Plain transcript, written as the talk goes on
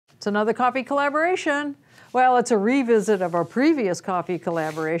It's another coffee collaboration. Well, it's a revisit of our previous coffee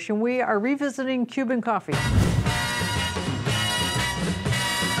collaboration. We are revisiting Cuban coffee.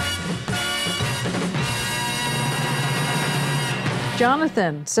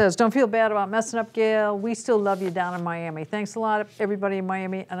 Jonathan says, don't feel bad about messing up, Gail. We still love you down in Miami. Thanks a lot, everybody in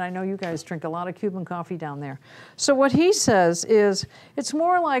Miami. And I know you guys drink a lot of Cuban coffee down there. So what he says is, it's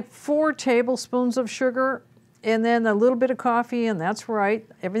more like 4 tablespoons of sugar and then a little bit of coffee, and that's right.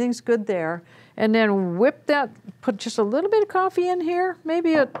 Everything's good there. And then whip that, put just a little bit of coffee in here,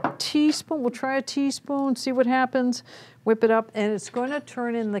 maybe a teaspoon. We'll try a teaspoon, see what happens. Whip it up, and it's going to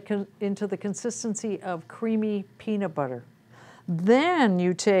turn into the consistency of creamy peanut butter. Then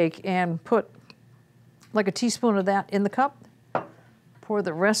you take and put like a teaspoon of that in the cup. Pour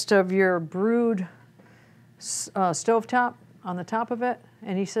the rest of your brewed stovetop on the top of it.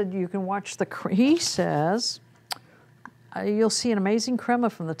 And he said you can watch he says you'll see an amazing crema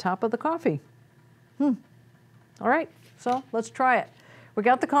from the top of the coffee. All right, so let's try it. We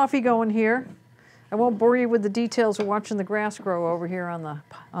got the coffee going here. I won't bore you with the details of watching the grass grow over here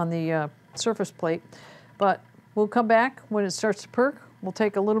on the surface plate, but we'll come back when it starts to perk. We'll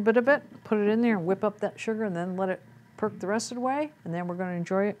take a little bit of it, put it in there, and whip up that sugar, and then let it perk the rest of the way. And then we're going to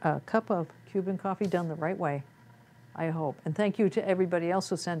enjoy a cup of Cuban coffee done the right way, I hope. And thank you to everybody else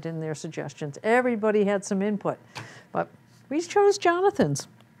who sent in their suggestions. Everybody had some input, but we chose Jonathan's.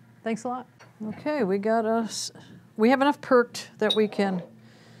 Thanks a lot. Okay, we have enough perked that we can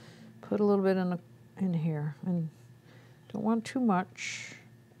put a little bit in here, and don't want too much.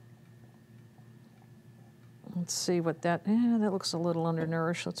 Let's see what that looks a little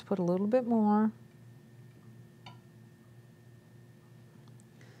undernourished. Let's put a little bit more.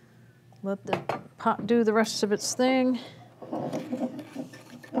 Let the pot do the rest of its thing.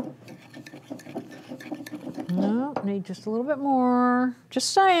 No, need just a little bit more.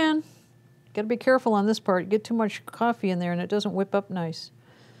 Just saying. Got to be careful on this part. You get too much coffee in there and it doesn't whip up nice.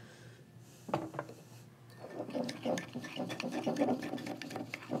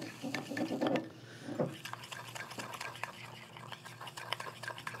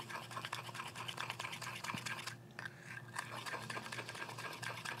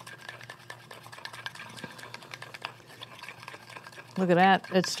 Look at that.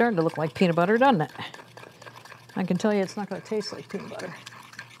 It's starting to look like peanut butter, doesn't it? I can tell you it's not going to taste like peanut butter.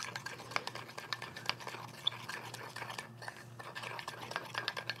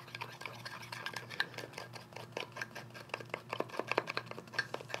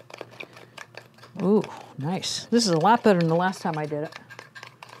 Ooh, nice. This is a lot better than the last time I did it.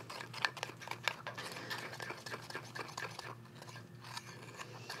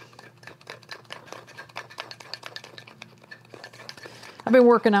 I've been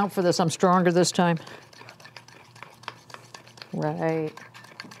working out for this. I'm stronger this time. Right.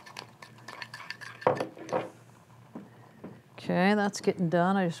 Okay, that's getting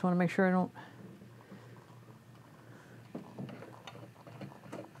done. I just want to make sure I don't...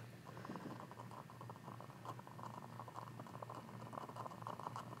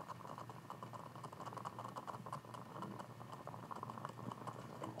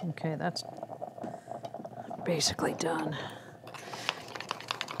 Okay, that's basically done.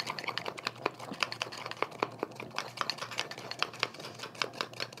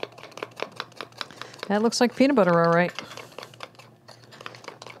 That looks like peanut butter, all right.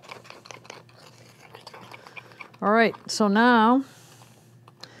 All right, so now,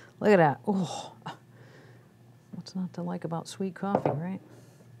 look at that. Oh, what's not to like about sweet coffee, right?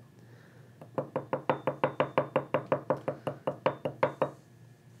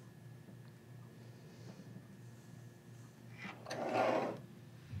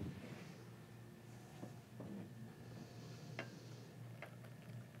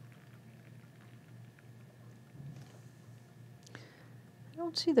 I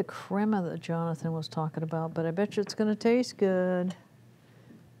don't see the crema that Jonathan was talking about, but I bet you it's going to taste good.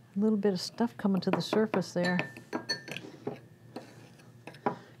 A little bit of stuff coming to the surface there. I'm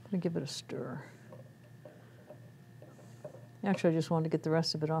going to give it a stir. Actually, I just wanted to get the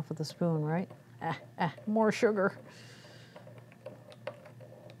rest of it off of the spoon, right? More sugar.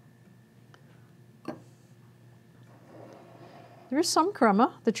 There is some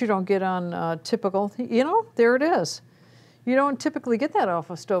crema that you don't get on typical, you know, there it is. You don't typically get that off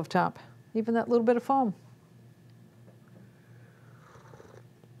a stovetop, even that little bit of foam.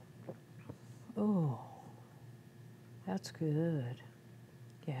 Oh, that's good.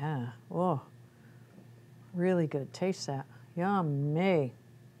 Yeah, oh, really good. Taste that. Yummy.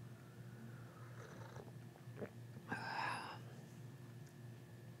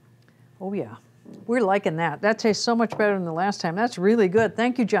 Oh yeah. We're liking that. That tastes so much better than the last time. That's really good.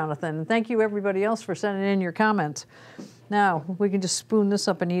 Thank you, Jonathan. And thank you, everybody else, for sending in your comments. Now, we can just spoon this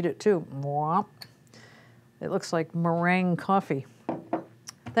up and eat it, too. Mwah. It looks like meringue coffee.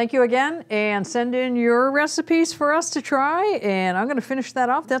 Thank you again, and send in your recipes for us to try. And I'm going to finish that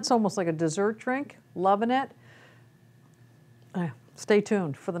off. That's almost like a dessert drink. Loving it. Stay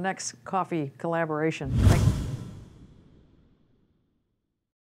tuned for the next coffee collaboration. Thank you.